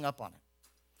 He's not hung up on it.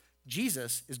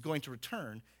 Jesus is going to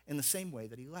return in the same way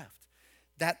that he left.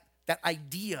 That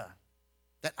idea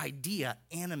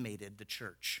animated the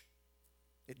church.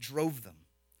 It drove them.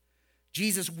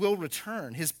 Jesus will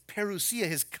return. His parousia,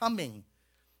 his coming,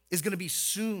 is going to be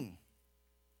soon.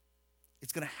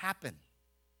 It's going to happen.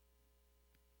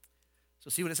 So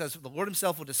see what it says. The Lord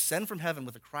himself will descend from heaven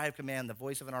with a cry of command, the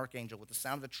voice of an archangel, with the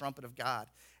sound of the trumpet of God,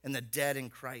 and the dead in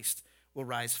Christ will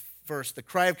rise first. The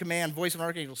cry of command, voice of an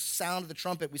archangel, sound of the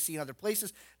trumpet we see in other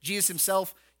places. Jesus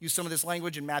himself used some of this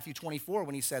language in Matthew 24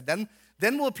 when he said, Then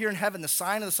will appear in heaven the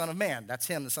sign of the Son of Man. That's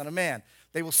him, the Son of Man.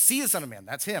 They will see the Son of Man.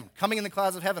 That's him, coming in the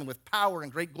clouds of heaven with power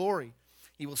and great glory.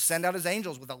 He will send out his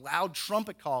angels with a loud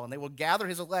trumpet call, and they will gather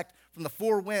his elect from the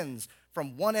four winds,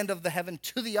 from one end of the heaven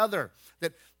to the other.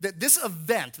 That this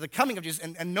event, the coming of Jesus,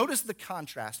 and notice the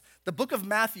contrast. The book of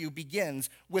Matthew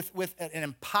begins with an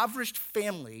impoverished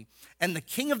family and the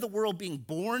king of the world being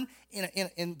born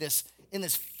in this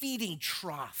feeding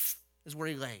trough is where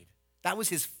he laid. That was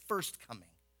his first coming.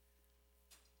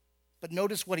 But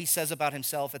notice what he says about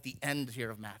himself at the end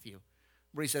here of Matthew,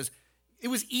 where he says, it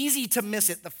was easy to miss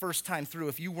it the first time through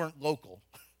if you weren't local.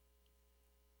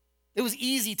 It was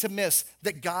easy to miss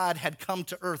that God had come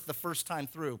to earth the first time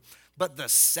through. But the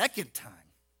second time,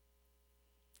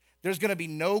 there's going to be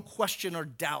no question or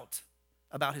doubt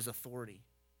about his authority.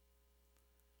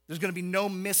 There's going to be no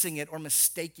missing it or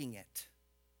mistaking it.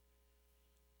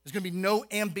 There's going to be no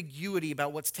ambiguity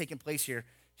about what's taking place here.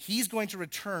 He's going to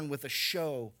return with a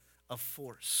show of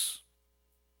force,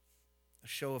 a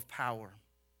show of power.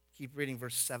 Keep reading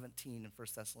verse 17 in 1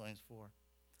 Thessalonians 4.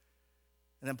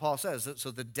 And then Paul says, so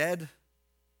the dead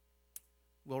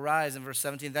will rise in verse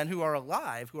 17. Then who are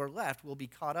alive, who are left, will be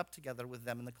caught up together with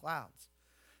them in the clouds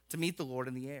to meet the Lord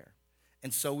in the air.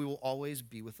 And so we will always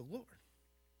be with the Lord.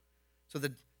 So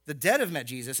the dead have met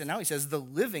Jesus, and now he says the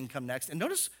living come next. And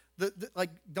notice,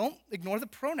 don't ignore the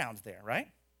pronouns there, right?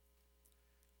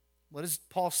 What does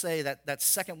Paul say, that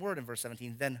second word in verse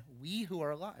 17? Then we who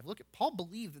are alive. Look, Paul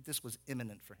believed that this was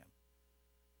imminent for him.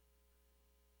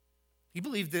 He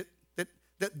believed that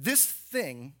this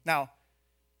thing, now,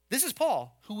 this is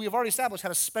Paul, who we have already established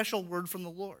had a special word from the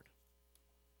Lord.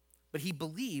 But he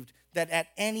believed that at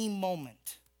any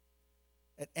moment,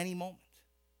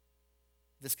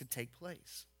 this could take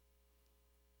place.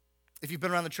 If you've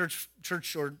been around the church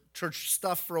or church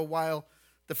stuff for a while,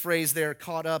 the phrase there,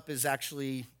 caught up, is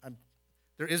actually,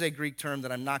 there is a Greek term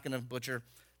that I'm not going to butcher,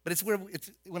 but it's when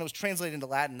it was translated into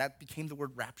Latin, that became the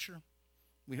word rapture.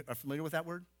 We are familiar with that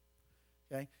word?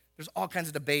 Okay? There's all kinds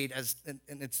of debate,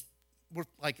 and it's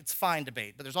fine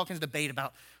debate, but there's all kinds of debate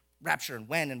about rapture and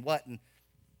when and what, and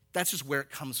that's just where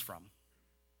it comes from.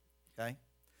 Okay?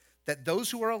 That those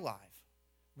who are alive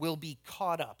will be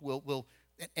caught up,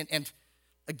 and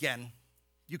again,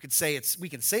 we can say it's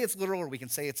literal, or we can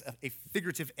say it's a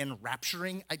figurative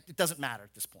enrapturing. It doesn't matter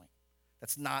at this point.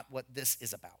 That's not what this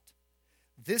is about.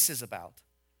 This is about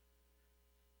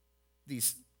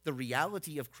the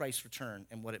reality of Christ's return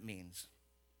and what it means.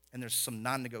 And there's some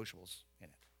non-negotiables in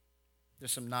it.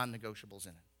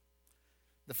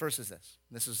 The first is this.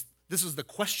 This is the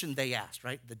question they asked,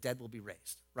 right? The dead will be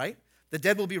raised, right? The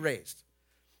dead will be raised.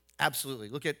 Absolutely.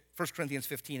 Look at 1 Corinthians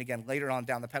 15 again, later on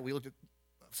down the path. We looked at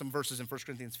some verses in 1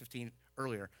 Corinthians 15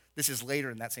 earlier. This is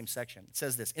later in that same section. It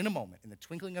says this, in a moment, in the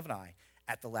twinkling of an eye,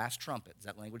 at the last trumpet. Does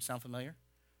that language sound familiar?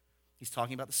 He's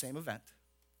talking about the same event.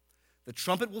 The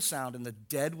trumpet will sound and the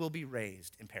dead will be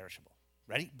raised imperishable.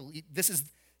 Ready? This is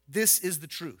the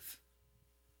truth.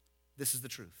 This is the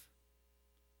truth.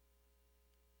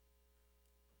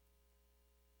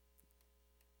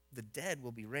 The dead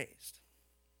will be raised.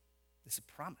 This is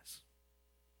a promise.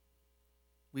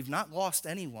 We've not lost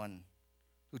anyone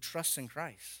who trusts in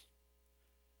Christ.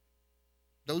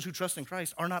 Those who trust in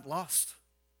Christ are not lost.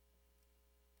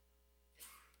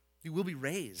 You will be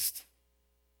raised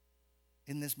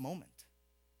in this moment.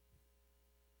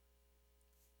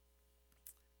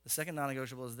 The second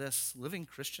non-negotiable is this: living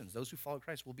Christians, those who follow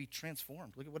Christ, will be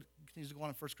transformed. Look at what continues to go on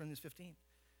in 1 Corinthians 15.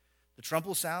 The trump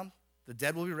will sound, the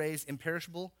dead will be raised,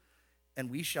 imperishable, and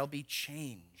we shall be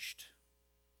changed.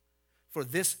 For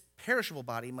this perishable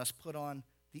body must put on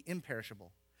the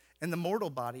imperishable, and the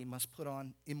mortal body must put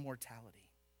on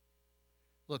immortality.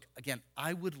 Look, again,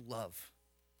 I would love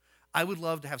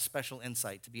to have special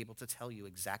insight to be able to tell you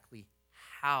exactly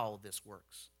how this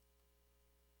works.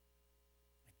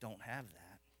 I don't have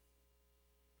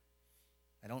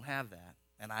that.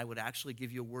 And I would actually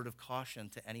give you a word of caution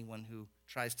to anyone who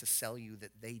tries to sell you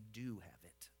that they do have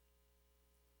it.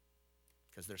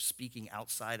 Because they're speaking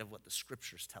outside of what the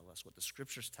scriptures tell us. What the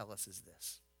scriptures tell us is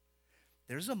this: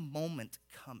 there's a moment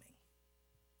coming.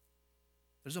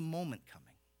 There's a moment coming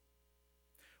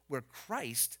where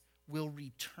Christ will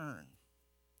return.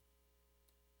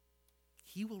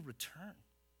 He will return.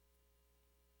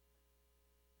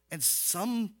 And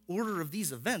some order of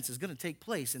these events is going to take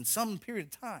place in some period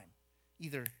of time.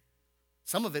 Either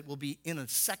some of it will be in a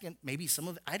second, maybe some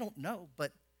of it, I don't know,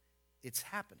 but it's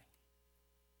happening.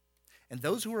 And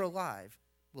those who are alive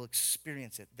will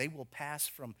experience it. They will pass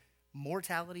from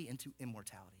mortality into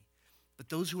immortality. But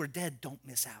those who are dead don't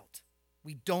miss out.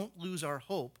 We don't lose our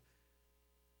hope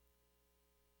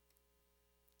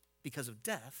because of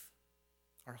death.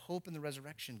 Our hope in the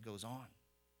resurrection goes on.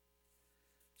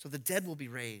 So the dead will be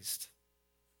raised.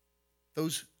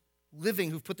 Those living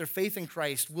who've put their faith in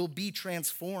Christ will be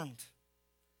transformed.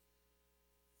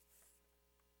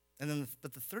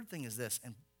 But the third thing is this,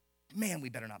 and man, we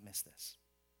better not miss this.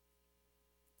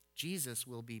 Jesus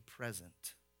will be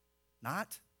present.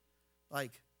 Not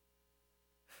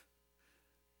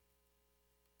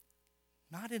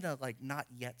in a not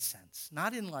yet sense.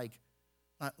 Not in like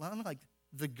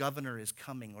the governor is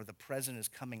coming or the president is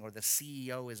coming or the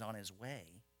CEO is on his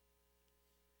way.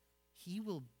 He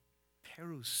will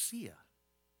parousia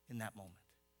in that moment.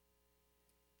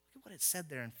 Look at what it said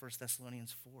there in 1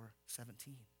 Thessalonians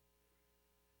 4:17.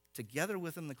 Together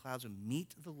with him the clouds will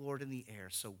meet the Lord in the air,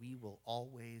 so we will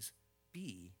always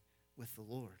be with the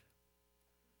Lord.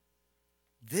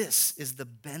 This is the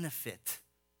benefit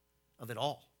of it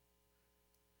all.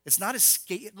 It's not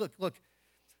escape. Look.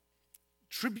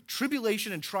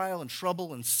 Tribulation and trial and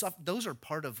trouble and suffering, those are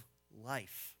part of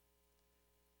life.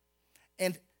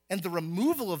 And the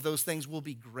removal of those things will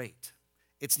be great.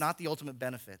 It's not the ultimate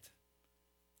benefit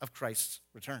of Christ's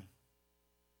return.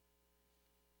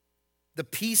 The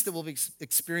peace that will be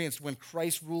experienced when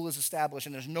Christ's rule is established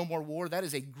and there's no more war, that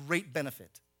is a great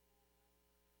benefit.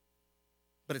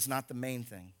 But it's not the main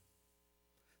thing.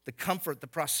 The comfort, the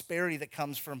prosperity that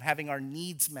comes from having our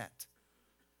needs met,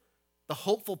 the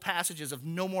hopeful passages of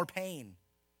no more pain,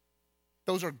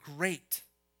 those are great.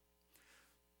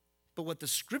 But what the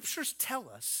scriptures tell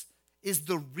us is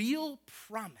the real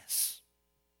promise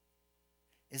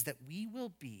is that we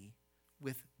will be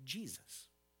with Jesus.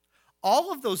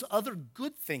 All of those other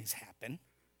good things happen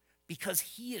because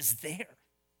he is there.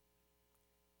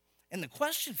 And the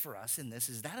question for us in this,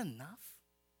 is that enough?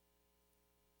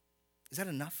 Is that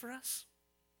enough for us?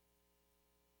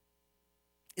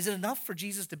 Is it enough for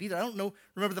Jesus to be there? I don't know.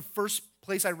 Remember the first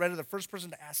place I read it, the first person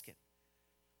to ask it.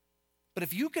 But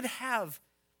if you could have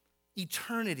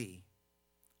eternity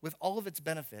with all of its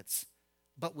benefits,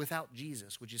 but without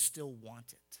Jesus, would you still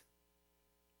want it?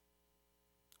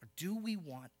 Or do we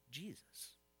want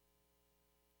Jesus?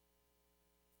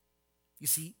 You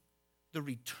see, the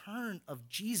return of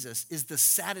Jesus is the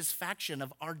satisfaction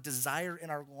of our desire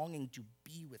and our longing to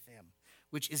be with him,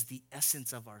 which is the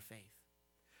essence of our faith.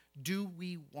 Do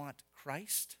we want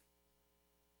Christ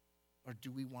or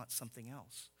do we want something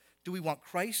else? Do we want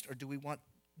Christ or do we want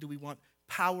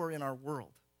power in our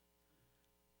world?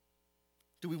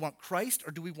 Do we want Christ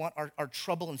or do we want our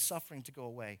trouble and suffering to go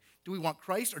away? Do we want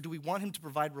Christ or do we want him to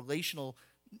provide relational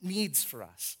needs for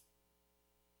us?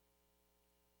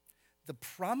 The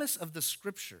promise of the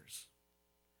scriptures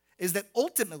is that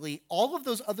ultimately all of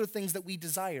those other things that we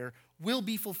desire will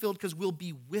be fulfilled because we'll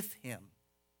be with him.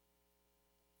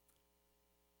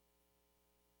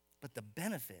 But the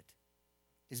benefit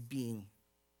is being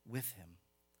with him.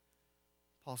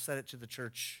 Paul said it to the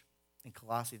church in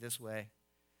Colossae this way: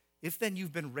 if then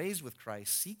you've been raised with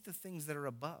Christ, seek the things that are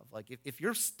above. Like if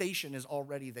your station is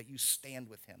already that you stand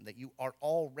with him, that you are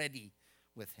already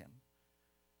with him,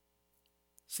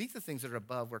 seek the things that are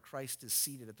above where Christ is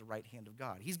seated at the right hand of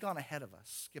God. He's gone ahead of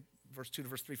us. Skip verse 2 to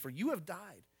verse 3. For you have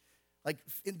died. Like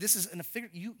this is in a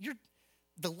figure,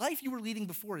 the life you were leading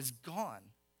before is gone.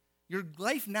 Your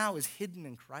life now is hidden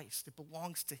in Christ. It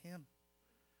belongs to him.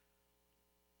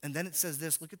 And then it says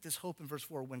this, look at this hope in verse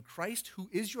 4. When Christ, who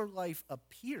is your life,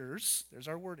 appears, there's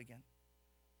our word again,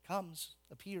 comes,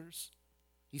 appears,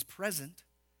 he's present,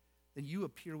 then you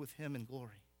appear with him in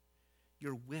glory.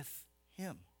 You're with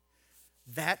him.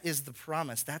 That is the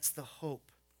promise. That's the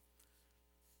hope.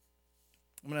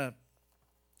 I want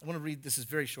to read, this is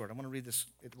very short. I want to read this,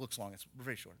 it looks long, it's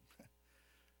very short.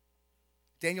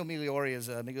 Daniel Migliore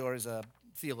is a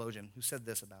theologian who said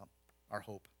this about our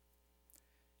hope.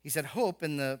 He said, hope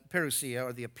in the parousia,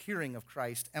 or the appearing of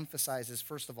Christ, emphasizes,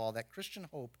 first of all, that Christian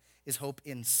hope is hope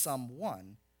in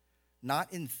someone,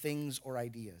 not in things or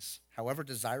ideas, however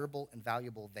desirable and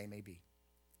valuable they may be.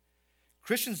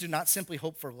 Christians do not simply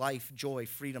hope for life, joy,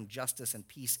 freedom, justice, and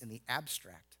peace in the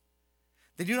abstract.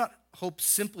 They do not hope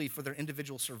simply for their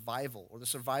individual survival or the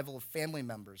survival of family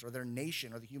members or their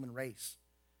nation or the human race.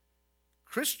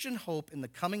 Christian hope in the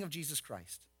coming of Jesus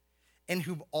Christ, in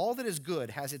whom all that is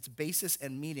good has its basis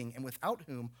and meaning, and without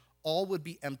whom all would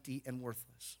be empty and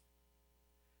worthless.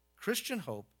 Christian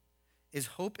hope is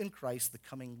hope in Christ, the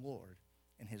coming Lord,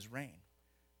 and his reign.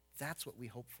 That's what we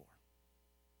hope for.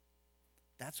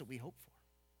 That's what we hope for,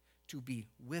 to be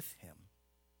with him.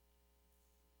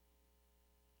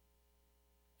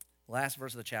 The last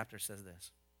verse of the chapter says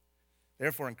this.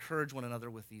 Therefore, encourage one another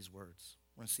with these words.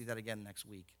 We're going to see that again next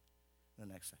week in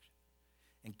the next section.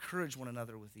 Encourage one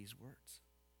another with these words.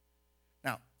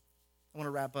 Now, I want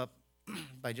to wrap up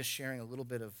by just sharing a little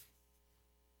bit of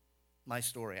my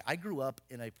story. I grew up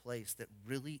in a place that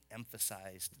really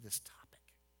emphasized this topic.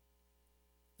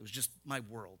 It was just my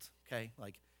world, okay?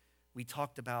 Like, we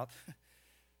talked about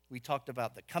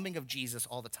the coming of Jesus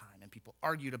all the time, and people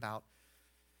argued about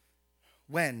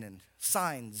when and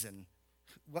signs and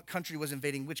what country was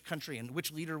invading which country and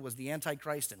which leader was the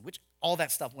Antichrist and all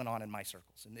that stuff went on in my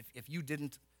circles. And if you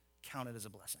didn't, count it as a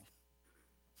blessing.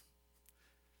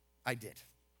 I did.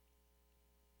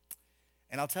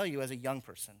 And I'll tell you, as a young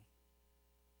person,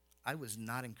 I was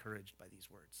not encouraged by these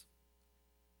words.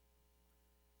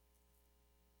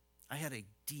 I had a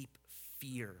deep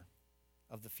fear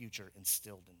of the future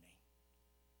instilled in me.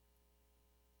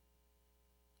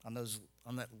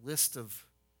 On that list of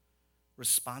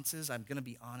responses, I'm going to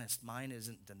be honest, mine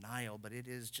isn't denial, but it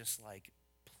is just like,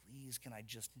 please, can I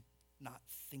just not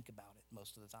think about it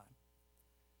most of the time?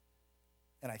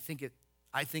 And I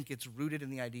think it's rooted in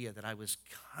the idea that I was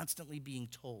constantly being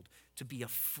told to be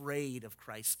afraid of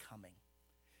Christ's coming.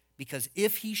 Because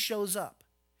if he shows up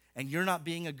and you're not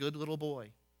being a good little boy,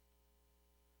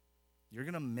 you're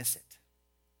going to miss it.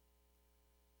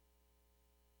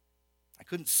 I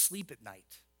couldn't sleep at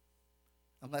night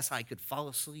unless I could fall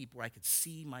asleep where I could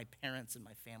see my parents and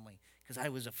my family because I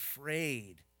was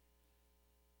afraid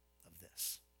of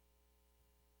this.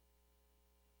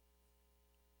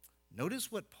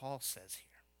 Notice what Paul says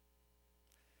here.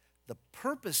 The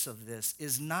purpose of this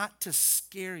is not to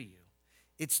scare you,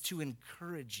 it's to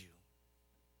encourage you,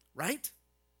 right?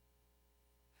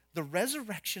 The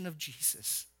resurrection of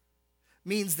Jesus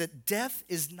means that death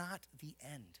is not the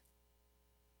end.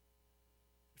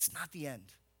 It's not the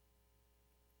end.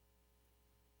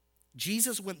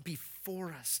 Jesus went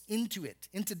before us into it,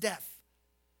 into death.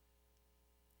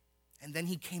 And then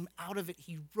he came out of it.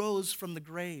 He rose from the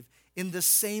grave in the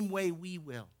same way we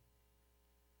will.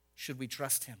 Should we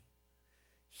trust him?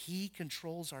 He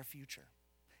controls our future.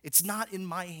 It's not in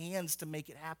my hands to make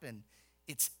it happen.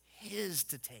 It's his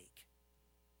to take.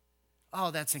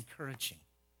 Oh, that's encouraging.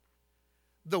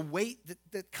 The weight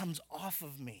that comes off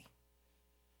of me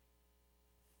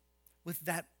with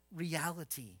that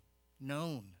reality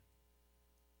known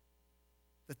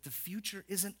that the future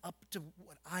isn't up to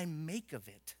what I make of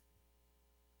it.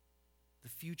 The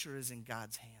future is in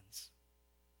God's hands.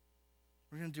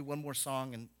 We're going to do one more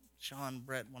song, and Sean,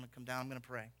 Brett, want to come down? I'm going to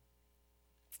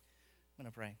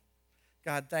pray.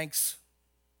 God, thanks.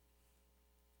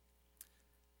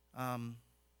 I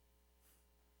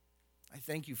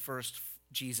thank you first,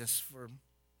 Jesus, for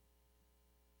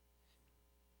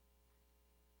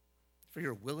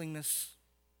your willingness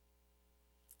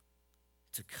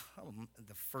to come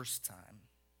the first time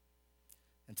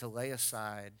and to lay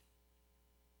aside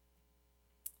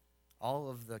all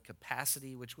of the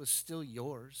capacity which was still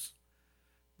yours,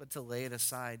 but to lay it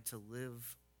aside to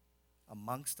live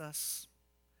amongst us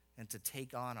and to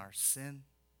take on our sin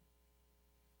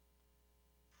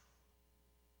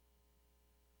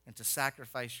and to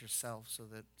sacrifice yourself so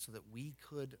that we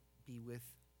could be with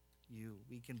you.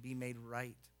 We can be made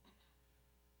right.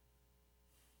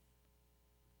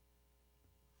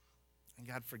 And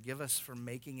God, forgive us for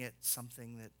making it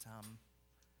something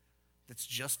that's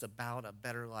just about a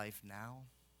better life now.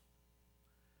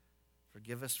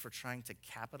 Forgive us for trying to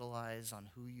capitalize on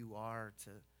who you are,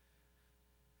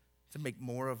 to make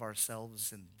more of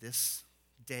ourselves in this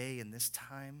day, in this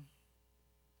time.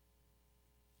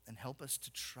 And help us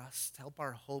to trust, help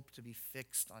our hope to be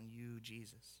fixed on you,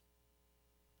 Jesus.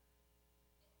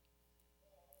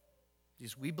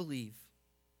 Jesus, we believe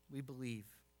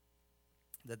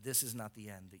that this is not the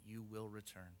end, that you will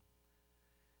return.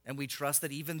 And we trust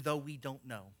that even though we don't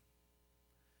know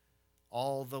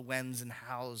all the whens and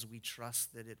hows, we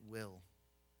trust that it will.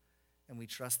 And we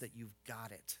trust that you've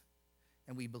got it.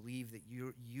 And we believe that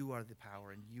you are the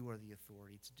power and you are the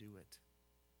authority to do it.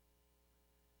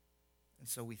 And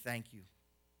so we thank you.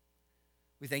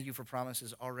 We thank you for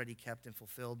promises already kept and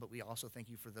fulfilled, but we also thank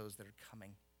you for those that are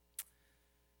coming.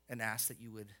 And ask that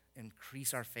you would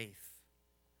increase our faith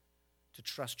to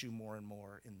trust you more and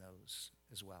more in those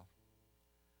as well.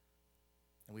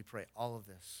 And we pray all of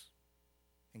this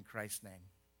in Christ's name.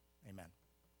 Amen.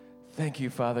 Thank you,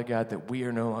 Father God, that we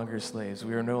are no longer slaves.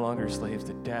 We are no longer slaves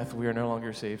to death. We are no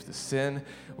longer slaves to sin.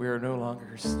 We are no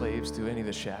longer slaves to any of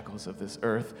the shackles of this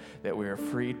earth, that we are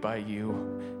freed by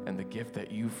you and the gift that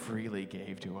you freely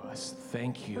gave to us.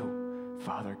 Thank you,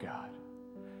 Father God.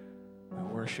 We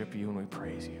worship you and we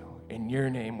praise you. In your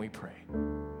name we pray.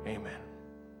 Amen.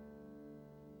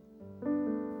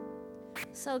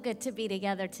 So good to be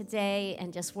together today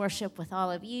and just worship with all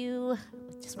of you,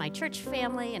 just my church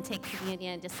family, and take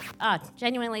communion. Just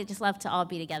genuinely just love to all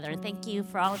be together. And thank you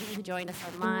for all of you who joined us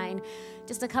online.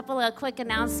 Just a couple of quick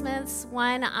announcements.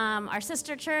 One, our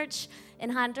sister church in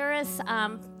Honduras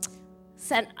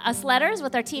sent us letters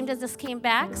with our team just came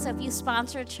back. So if you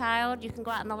sponsor a child, you can go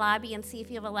out in the lobby and see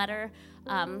if you have a letter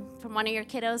from one of your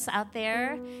kiddos out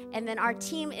there. And then our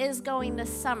team is going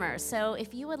this summer. So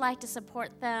if you would like to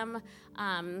support them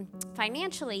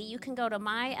financially, you can go to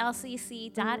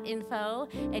mylcc.info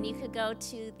and you could go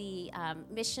to the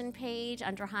mission page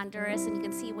under Honduras and you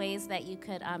can see ways that you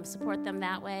could support them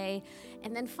that way.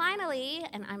 And then finally,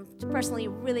 and I'm personally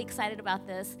really excited about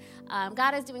this,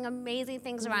 God is doing amazing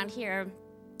things around here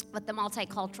with the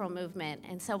multicultural movement.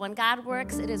 And so when God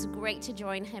works, it is great to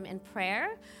join him in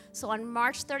prayer. So on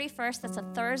March 31st, that's a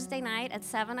Thursday night at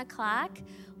 7 o'clock,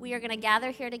 we are going to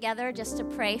gather here together just to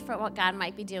pray for what God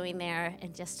might be doing there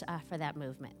and just for that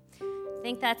movement. I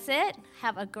think that's it.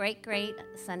 Have a great, great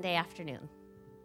Sunday afternoon.